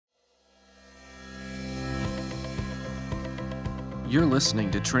You're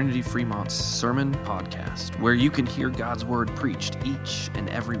listening to Trinity Fremont's Sermon Podcast, where you can hear God's Word preached each and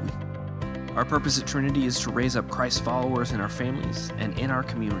every week. Our purpose at Trinity is to raise up Christ followers in our families and in our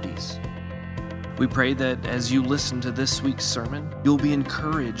communities. We pray that as you listen to this week's sermon, you'll be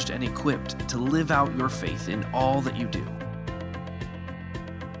encouraged and equipped to live out your faith in all that you do.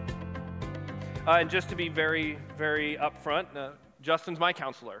 And just to be very, very upfront, Justin's my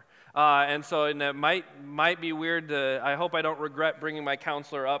counselor. And it might be weird I hope I don't regret bringing my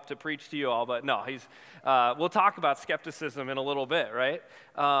counselor up to preach to you all, but no, we'll talk about skepticism in a little bit, right?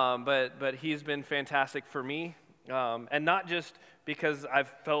 But he's been fantastic for me, and not just because I've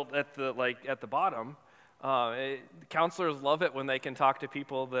felt at the bottom. Counselors love it when they can talk to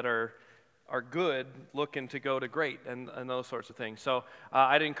people that are good, looking to go to great, and those sorts of things. So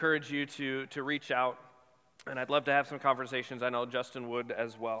I'd encourage you to reach out, and I'd love to have some conversations. I know Justin would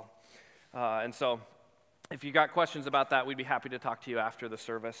as well. And so if you got questions about that, we'd be happy to talk to you after the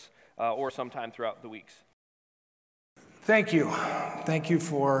service or sometime throughout the weeks. Thank you. Thank you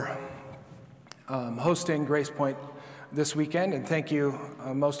for hosting Grace Point this weekend, and thank you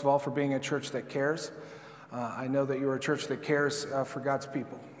most of all for being a church that cares. I know that you're a church that cares for God's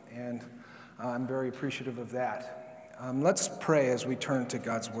people, and I'm very appreciative of that. Let's pray as we turn to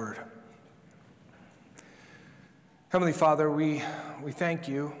God's Word. Heavenly Father, we thank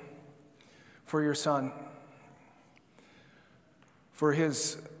you for your Son, for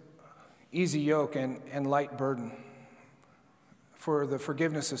his easy yoke and light burden, for the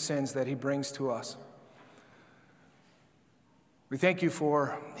forgiveness of sins that he brings to us. We thank you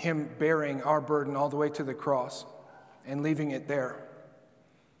for him bearing our burden all the way to the cross and leaving it there.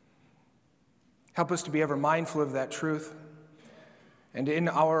 Help us to be ever mindful of that truth, and in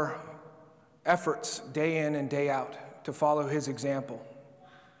our efforts day in and day out to follow his example,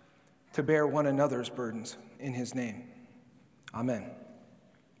 to bear one another's burdens in his name. Amen.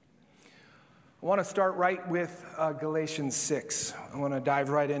 I want to start right with Galatians 6. I want to dive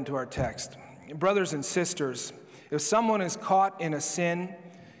right into our text. Brothers and sisters, if someone is caught in a sin,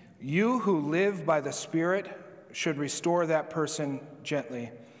 you who live by the Spirit should restore that person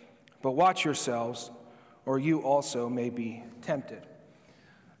gently. But watch yourselves, or you also may be tempted.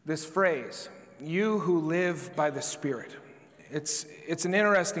 This phrase, you who live by the Spirit, it's an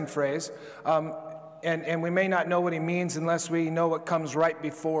interesting phrase, and we may not know what he means unless we know what comes right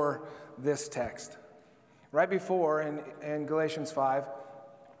before this text. Right before, in Galatians 5,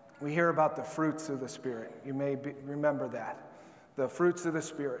 we hear about the fruits of the Spirit. You may remember that, the fruits of the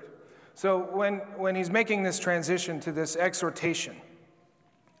Spirit. So when he's making this transition to this exhortation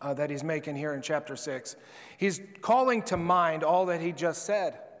that he's making here in chapter 6, he's calling to mind all that he just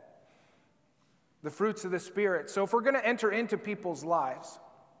said. The fruits of the Spirit. So if we're going to enter into people's lives,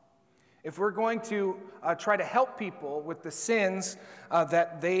 if we're going to try to help people with the sins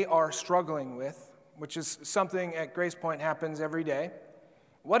that they are struggling with, which is something at Grace Point happens every day,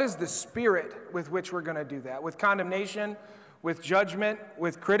 what is the spirit with which we're going to do that? With condemnation, with judgment,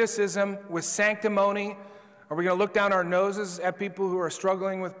 with criticism, with sanctimony? Are we going to look down our noses at people who are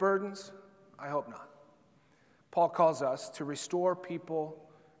struggling with burdens? I hope not. Paul calls us to restore people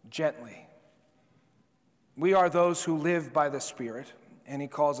gently. We are those who live by the Spirit, and he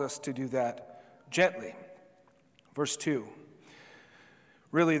calls us to do that gently. Verse 2.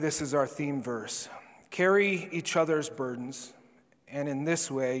 Really, this is our theme verse. Carry each other's burdens, and in this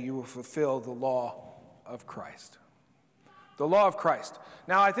way you will fulfill the law of Christ. The law of Christ.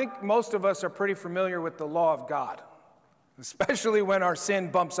 Now, I think most of us are pretty familiar with the law of God, especially when our sin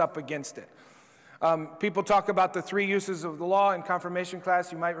bumps up against it. People talk about the three uses of the law in confirmation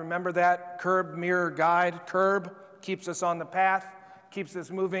class. You might remember that. Curb, mirror, guide. Curb keeps us on the path, keeps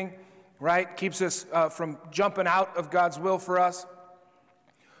us moving, right? Keeps us from jumping out of God's will for us.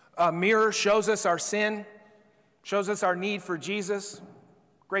 Mirror shows us our sin, shows us our need for Jesus.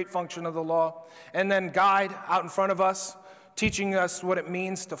 Great function of the law. And then guide out in front of us, teaching us what it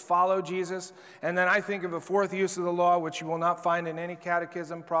means to follow Jesus. And then I think of a fourth use of the law, which you will not find in any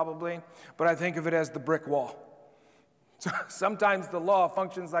catechism probably, but I think of it as the brick wall. So sometimes the law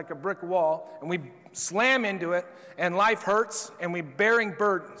functions like a brick wall, and we slam into it, and life hurts, and we're bearing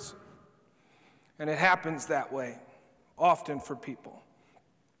burdens. And it happens that way, often for people.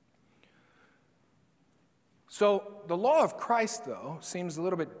 So the law of Christ, though, seems a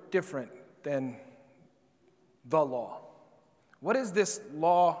little bit different than the law. What is this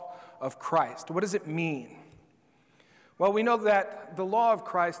law of Christ? What does it mean? Well, we know that the law of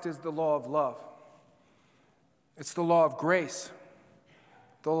Christ is the law of love. It's the law of grace,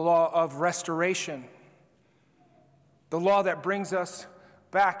 the law of restoration, the law that brings us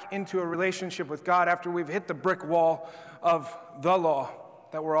back into a relationship with God after we've hit the brick wall of the law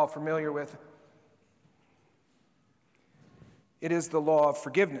that we're all familiar with. It is the law of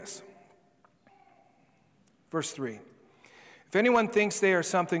forgiveness. Verse 3. If anyone thinks they are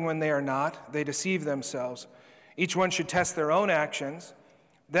something when they are not, they deceive themselves. Each one should test their own actions.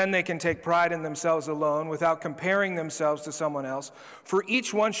 Then they can take pride in themselves alone without comparing themselves to someone else. For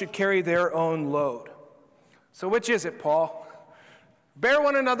each one should carry their own load. So which is it, Paul? Bear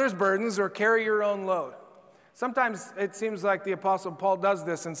one another's burdens or carry your own load? Sometimes it seems like the Apostle Paul does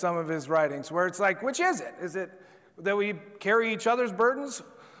this in some of his writings, where it's like, which is it? Is it that we carry each other's burdens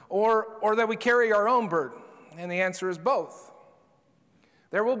or that we carry our own burden? And the answer is both.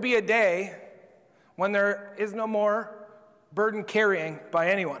 There will be a day when there is no more burden carrying by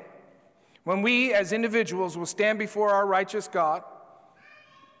anyone. When we as individuals will stand before our righteous God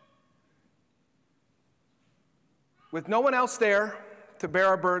with no one else there to bear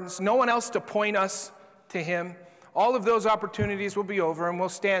our burdens, no one else to point us to Him. All of those opportunities will be over, and we'll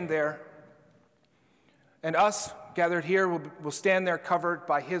stand there. And us gathered here will stand there covered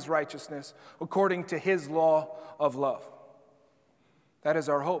by His righteousness according to His law of love. That is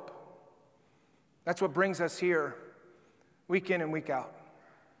our hope. That's what brings us here week in and week out.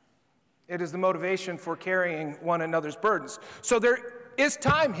 It is the motivation for carrying one another's burdens. So there is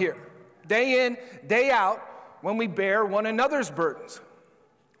time here, day in, day out, when we bear one another's burdens,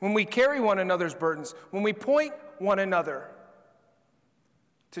 when we carry one another's burdens, when we point one another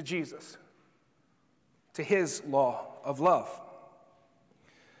to Jesus, to His law of love.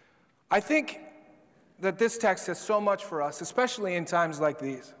 I think that this text has so much for us, especially in times like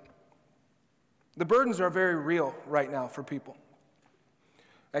these. The burdens are very real right now for people.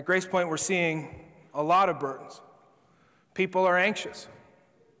 At Grace Point, we're seeing a lot of burdens. People are anxious.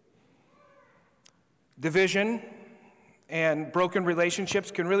 Division and broken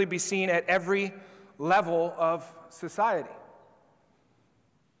relationships can really be seen at every level of society.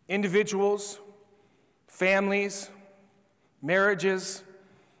 Individuals, families, marriages,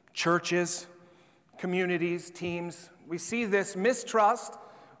 churches, communities, teams. We see this mistrust.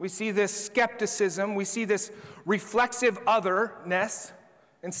 We see this skepticism. We see this reflexive otherness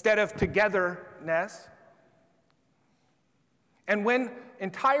instead of togetherness. And when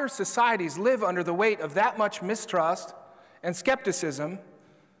entire societies live under the weight of that much mistrust and skepticism,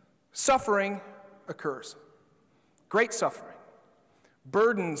 suffering occurs. Great suffering.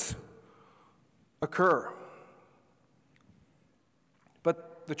 Burdens occur.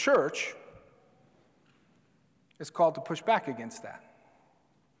 But the church is called to push back against that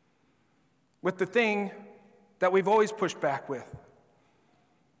with the thing that we've always pushed back with,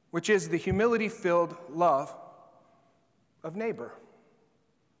 which is the humility-filled love of neighbor,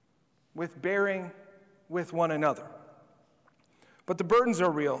 with bearing with one another. But the burdens are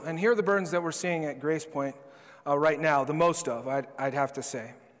real, and here are the burdens that we're seeing at Grace Point right now, the most of, I'd have to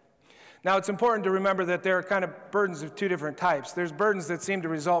say. Now, it's important to remember that there are kind of burdens of two different types. There's burdens that seem to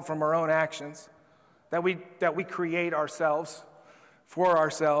result from our own actions, that we create ourselves, for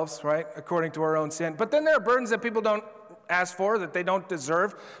ourselves, right, according to our own sin. But then there are burdens that people don't ask for, that they don't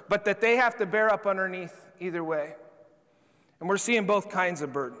deserve, but that they have to bear up underneath either way. And we're seeing both kinds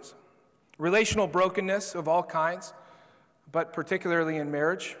of burdens. Relational brokenness of all kinds, but particularly in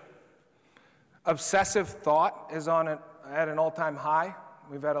marriage. Obsessive thought is at an all-time high.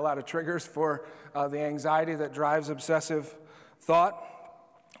 We've had a lot of triggers for the anxiety that drives obsessive thought.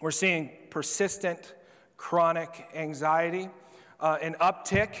 We're seeing persistent, chronic anxiety, an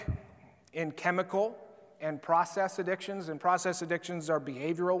uptick in chemical and process addictions. And process addictions are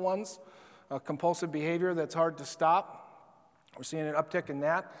behavioral ones, compulsive behavior that's hard to stop. We're seeing an uptick in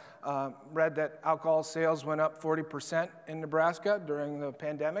that. Read that alcohol sales went up 40% in Nebraska during the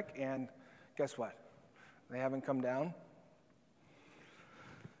pandemic, and guess what? They haven't come down.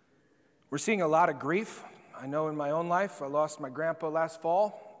 We're seeing a lot of grief. I know in my own life, I lost my grandpa last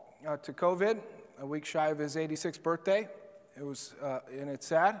fall to COVID, a week shy of his 86th birthday. It was, and it's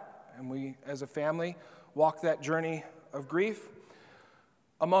sad, and we as a family walk that journey of grief.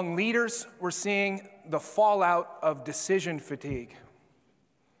 Among leaders, we're seeing the fallout of decision fatigue.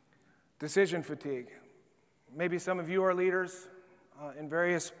 Decision fatigue. Maybe some of you are leaders in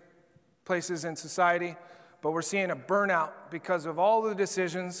various places in society, but we're seeing a burnout because of all the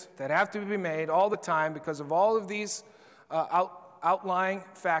decisions that have to be made all the time, because of all of these outlying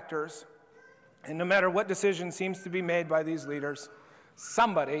factors. And no matter what decision seems to be made by these leaders,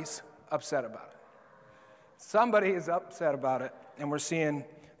 somebody's upset about it. Somebody is upset about it, and we're seeing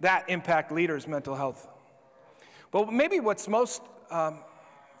that impact leaders' mental health. But maybe what's most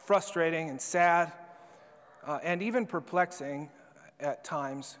frustrating and sad and even perplexing at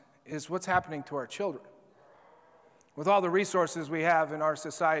times is what's happening to our children. With all the resources we have in our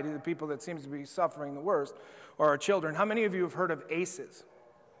society, the people that seems to be suffering the worst are our children. How many of you have heard of ACEs?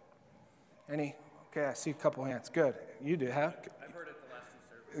 Any? Okay, I see a couple hands. Good. You do, huh? I've heard it the last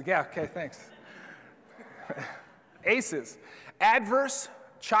two services. Yeah, okay, thanks. ACEs, adverse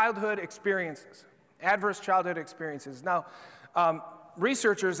childhood experiences. Adverse childhood experiences. Now,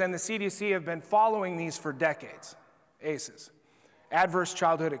 researchers and the CDC have been following these for decades, ACEs. Adverse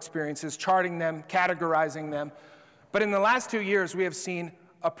childhood experiences, charting them, categorizing them. But in the last 2 years, we have seen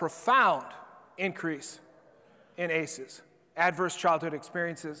a profound increase in ACEs, adverse childhood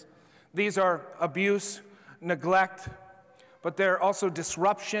experiences. These are abuse, neglect, but they're also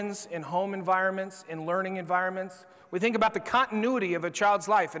disruptions in home environments, in learning environments. We think about the continuity of a child's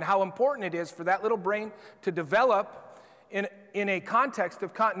life and how important it is for that little brain to develop in a context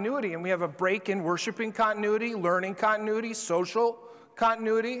of continuity. And we have a break in worshiping continuity, learning continuity, social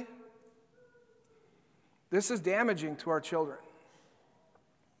continuity. This is damaging to our children.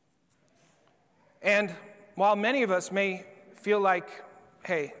 And while many of us may feel like,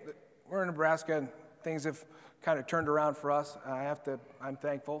 hey, we're in Nebraska and things have kind of turned around for us, I'm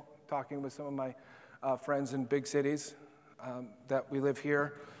thankful, talking with some of my friends in big cities that we live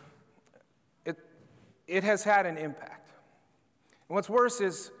here. It has had an impact. And what's worse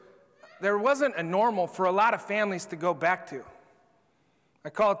is there wasn't a normal for a lot of families to go back to. I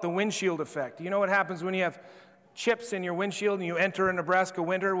call it the windshield effect. You know what happens when you have chips in your windshield and you enter a Nebraska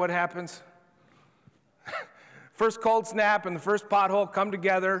winter? What happens? First cold snap and the first pothole come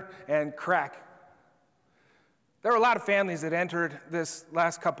together and crack. There were a lot of families that entered this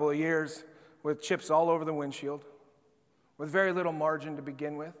last couple of years with chips all over the windshield, with very little margin to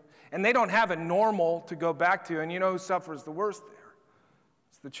begin with. And they don't have a normal to go back to. And you know who suffers the worst there?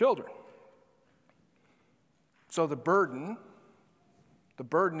 It's the children. So the burden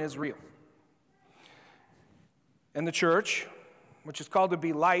is real. And the church, which is called to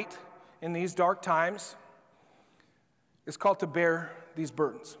be light in these dark times, is called to bear these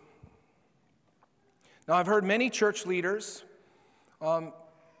burdens. Now, I've heard many church leaders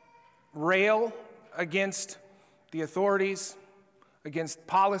rail against the authorities, against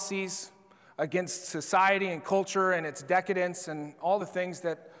policies, against society and culture and its decadence and all the things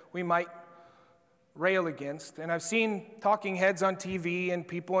that we might rail against. And I've seen talking heads on TV and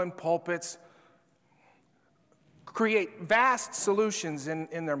people in pulpits create vast solutions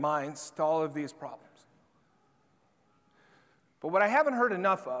in their minds to all of these problems. But what I haven't heard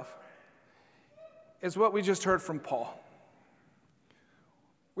enough of is what we just heard from Paul.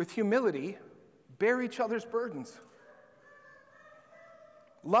 With humility, bear each other's burdens.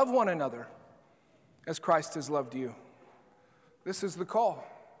 Love one another as Christ has loved you. This is the call.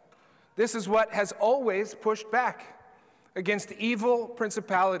 This is what has always pushed back against evil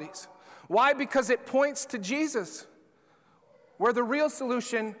principalities. Why? Because it points to Jesus, where the real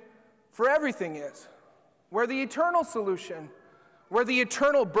solution for everything is, where the eternal solution, where the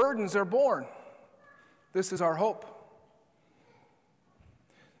eternal burdens are born. This is our hope.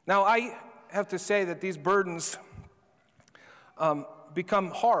 Now, I have to say that these burdens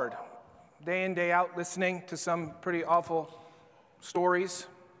become hard day in, day out, listening to some pretty awful stories,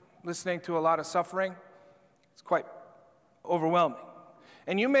 listening to a lot of suffering. It's quite overwhelming.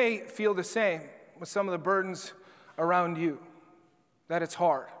 And you may feel the same with some of the burdens around you, that it's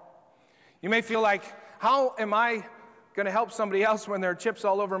hard. You may feel like, how am I going to help somebody else when there are chips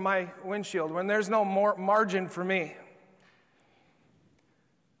all over my windshield, when there's no more margin for me?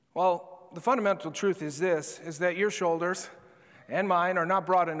 Well, the fundamental truth is this, is that your shoulders and mine are not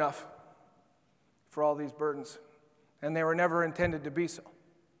broad enough for all these burdens, and they were never intended to be so.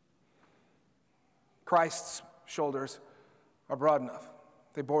 Christ's shoulders are broad enough.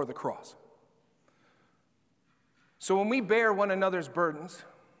 They bore the cross. So when we bear one another's burdens,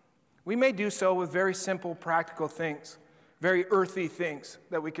 we may do so with very simple, practical things, very earthy things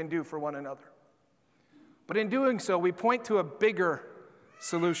that we can do for one another. But in doing so, we point to a bigger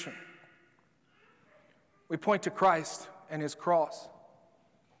solution. We point to Christ and his cross,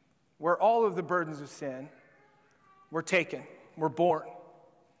 where all of the burdens of sin were taken, were borne.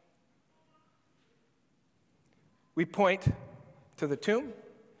 We point to the tomb,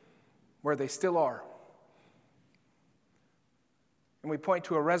 where they still are. And we point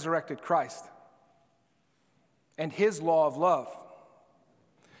to a resurrected Christ and his law of love.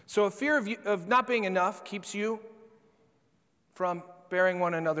 So if fear of not being enough keeps you from bearing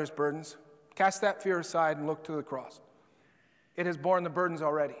one another's burdens, cast that fear aside and look to the cross. It has borne the burdens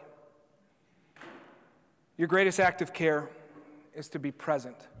already. Your greatest act of care is to be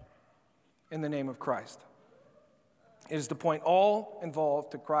present in the name of Christ. It is to point all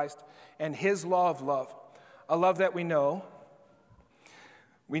involved to Christ and his law of love, a love that we know,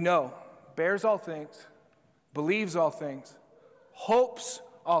 bears all things, believes all things, hopes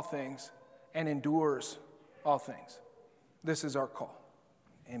all things, and endures all things. This is our call.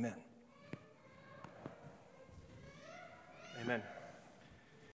 Amen. Amen.